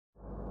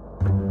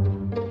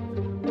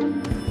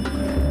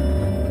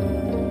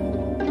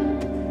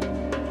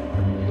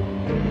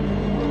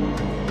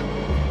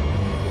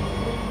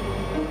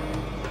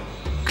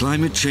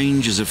Climate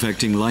change is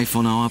affecting life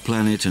on our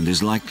planet and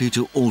is likely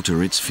to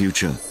alter its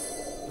future.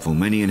 For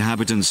many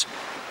inhabitants,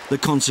 the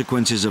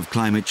consequences of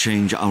climate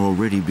change are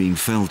already being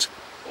felt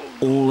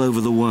all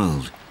over the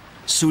world.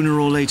 Sooner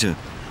or later,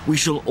 we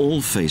shall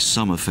all face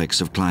some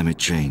effects of climate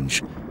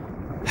change.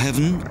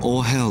 Heaven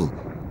or hell?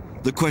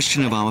 The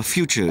question of our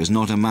future is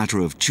not a matter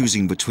of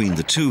choosing between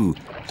the two,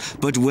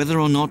 but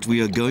whether or not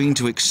we are going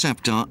to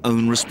accept our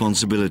own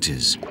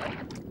responsibilities.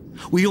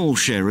 We all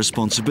share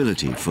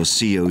responsibility for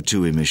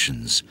CO2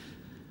 emissions.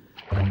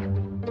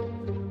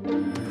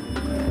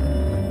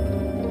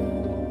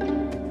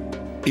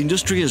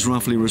 Industry is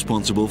roughly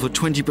responsible for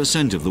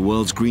 20% of the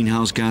world's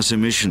greenhouse gas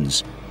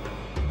emissions.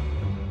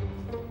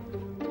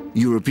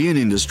 European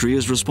industry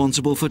is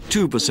responsible for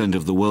 2%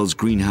 of the world's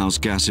greenhouse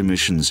gas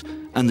emissions,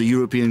 and the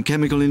European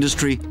chemical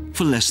industry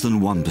for less than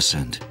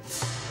 1%.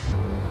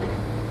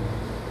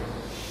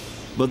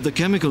 But the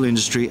chemical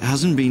industry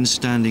hasn't been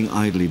standing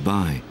idly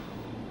by.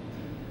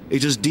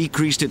 It has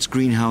decreased its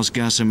greenhouse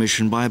gas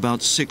emission by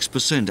about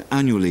 6%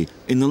 annually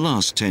in the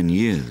last 10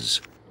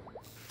 years.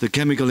 The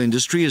chemical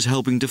industry is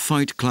helping to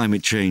fight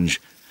climate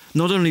change,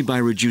 not only by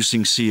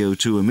reducing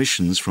CO2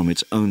 emissions from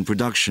its own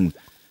production,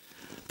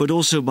 but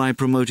also by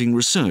promoting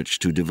research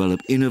to develop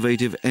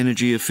innovative,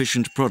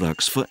 energy-efficient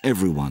products for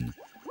everyone.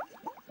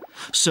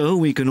 So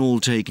we can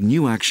all take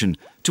new action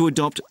to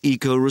adopt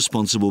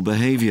eco-responsible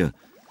behavior,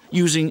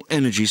 using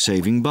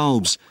energy-saving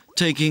bulbs,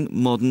 taking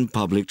modern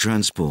public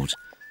transport,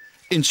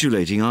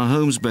 insulating our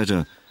homes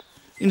better,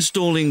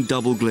 installing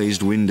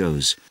double-glazed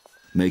windows,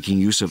 making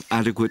use of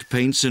adequate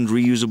paints and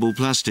reusable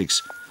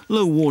plastics,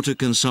 low water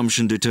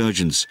consumption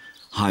detergents,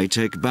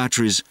 high-tech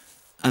batteries,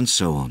 and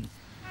so on.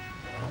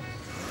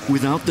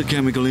 Without the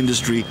chemical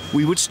industry,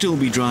 we would still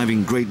be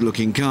driving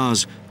great-looking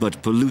cars,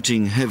 but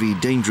polluting heavy,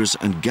 dangerous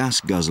and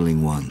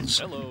gas-guzzling ones.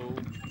 Hello.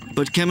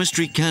 But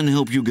chemistry can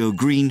help you go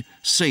green,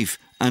 safe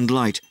and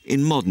light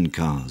in modern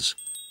cars.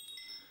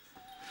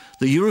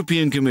 The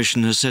European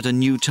Commission has set a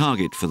new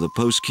target for the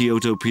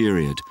post-Kyoto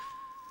period,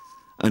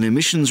 an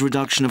emissions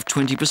reduction of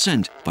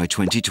 20% by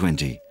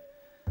 2020.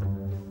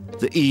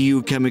 The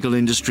EU chemical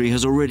industry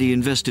has already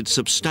invested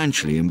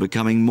substantially in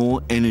becoming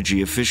more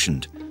energy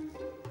efficient,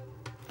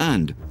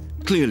 and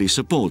clearly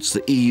supports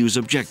the EU's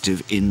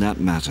objective in that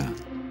matter.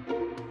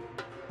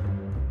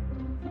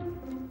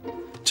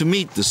 To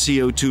meet the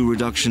CO2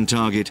 reduction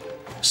target,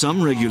 some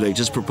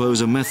regulators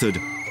propose a method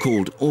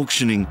called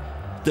auctioning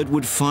that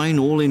would fine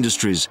all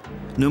industries,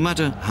 no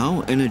matter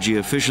how energy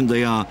efficient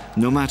they are,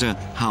 no matter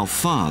how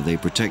far they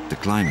protect the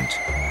climate.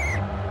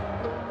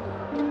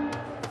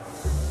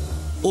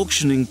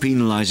 Auctioning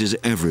penalizes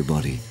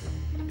everybody.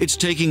 It's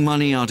taking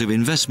money out of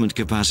investment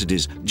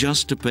capacities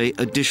just to pay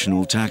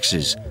additional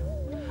taxes.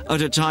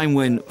 At a time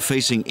when,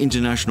 facing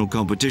international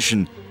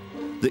competition,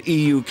 the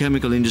EU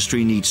chemical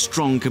industry needs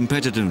strong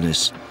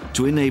competitiveness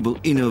to enable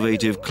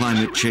innovative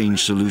climate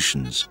change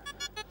solutions.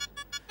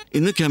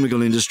 In the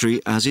chemical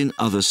industry, as in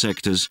other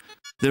sectors,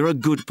 there are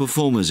good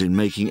performers in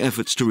making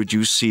efforts to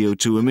reduce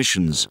CO2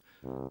 emissions,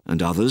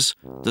 and others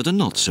that are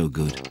not so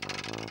good.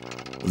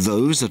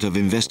 Those that have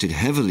invested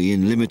heavily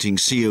in limiting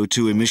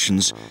CO2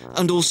 emissions,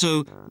 and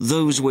also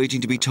those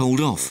waiting to be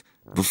told off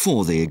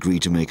before they agree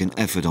to make an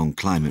effort on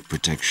climate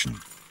protection.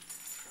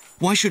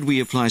 Why should we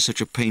apply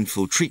such a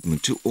painful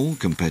treatment to all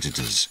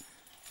competitors?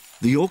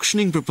 The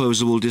auctioning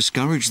proposal will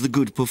discourage the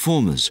good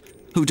performers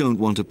who don't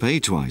want to pay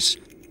twice,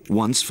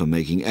 once for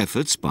making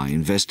efforts by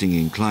investing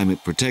in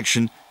climate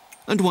protection,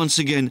 and once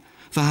again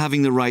for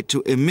having the right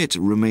to emit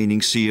remaining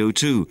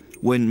CO2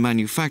 when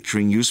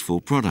manufacturing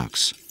useful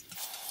products.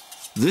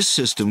 This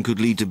system could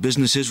lead to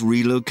businesses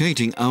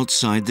relocating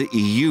outside the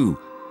EU.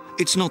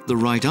 It's not the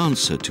right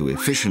answer to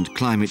efficient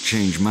climate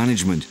change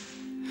management.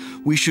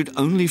 We should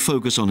only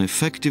focus on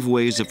effective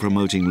ways of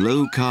promoting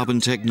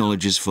low-carbon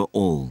technologies for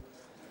all.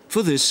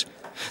 For this,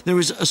 there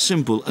is a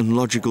simple and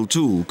logical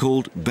tool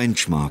called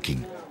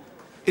benchmarking.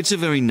 It's a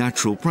very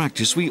natural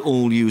practice we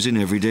all use in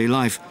everyday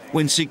life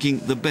when seeking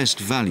the best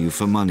value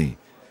for money.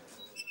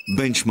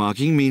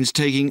 Benchmarking means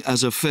taking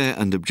as a fair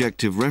and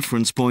objective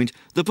reference point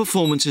the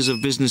performances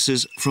of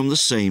businesses from the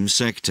same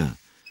sector.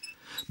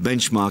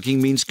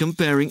 Benchmarking means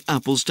comparing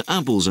apples to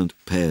apples and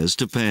pears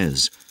to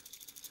pears.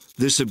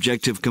 This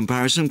objective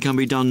comparison can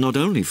be done not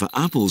only for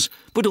apples,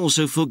 but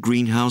also for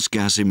greenhouse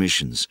gas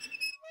emissions.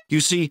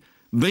 You see,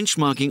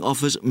 benchmarking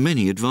offers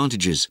many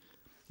advantages.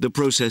 The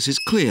process is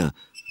clear,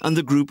 and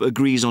the group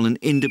agrees on an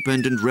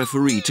independent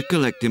referee to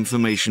collect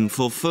information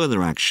for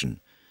further action.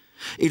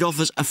 It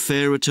offers a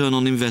fair return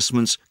on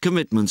investments,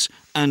 commitments,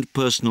 and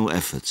personal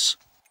efforts.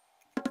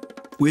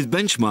 With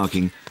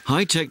benchmarking,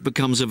 high-tech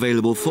becomes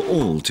available for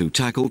all to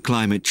tackle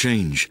climate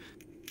change.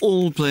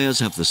 All players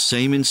have the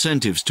same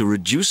incentives to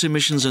reduce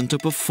emissions and to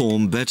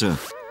perform better.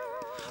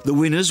 The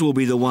winners will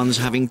be the ones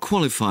having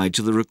qualified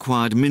to the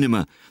required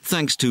minima,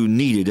 thanks to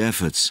needed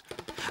efforts.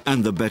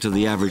 And the better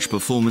the average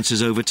performance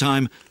is over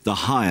time, the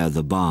higher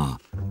the bar.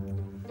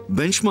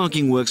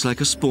 Benchmarking works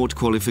like a sport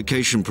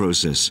qualification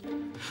process.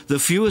 The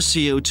fewer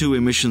CO2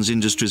 emissions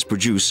industries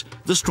produce,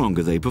 the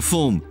stronger they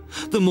perform,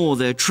 the more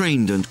they're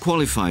trained and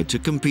qualified to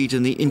compete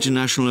in the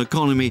international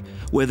economy,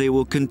 where they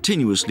will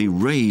continuously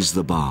raise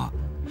the bar.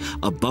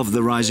 Above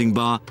the rising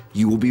bar,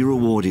 you will be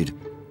rewarded.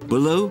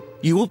 Below,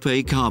 you will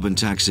pay carbon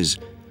taxes,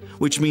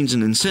 which means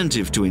an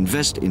incentive to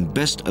invest in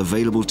best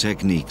available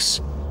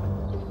techniques.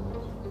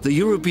 The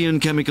European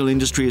chemical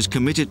industry is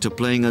committed to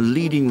playing a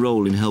leading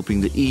role in helping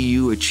the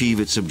EU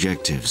achieve its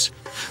objectives.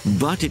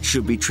 But it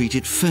should be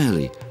treated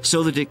fairly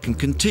so that it can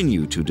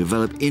continue to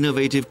develop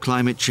innovative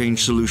climate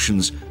change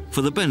solutions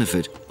for the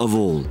benefit of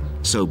all.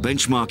 So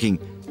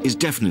benchmarking is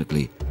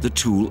definitely the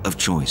tool of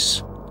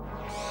choice.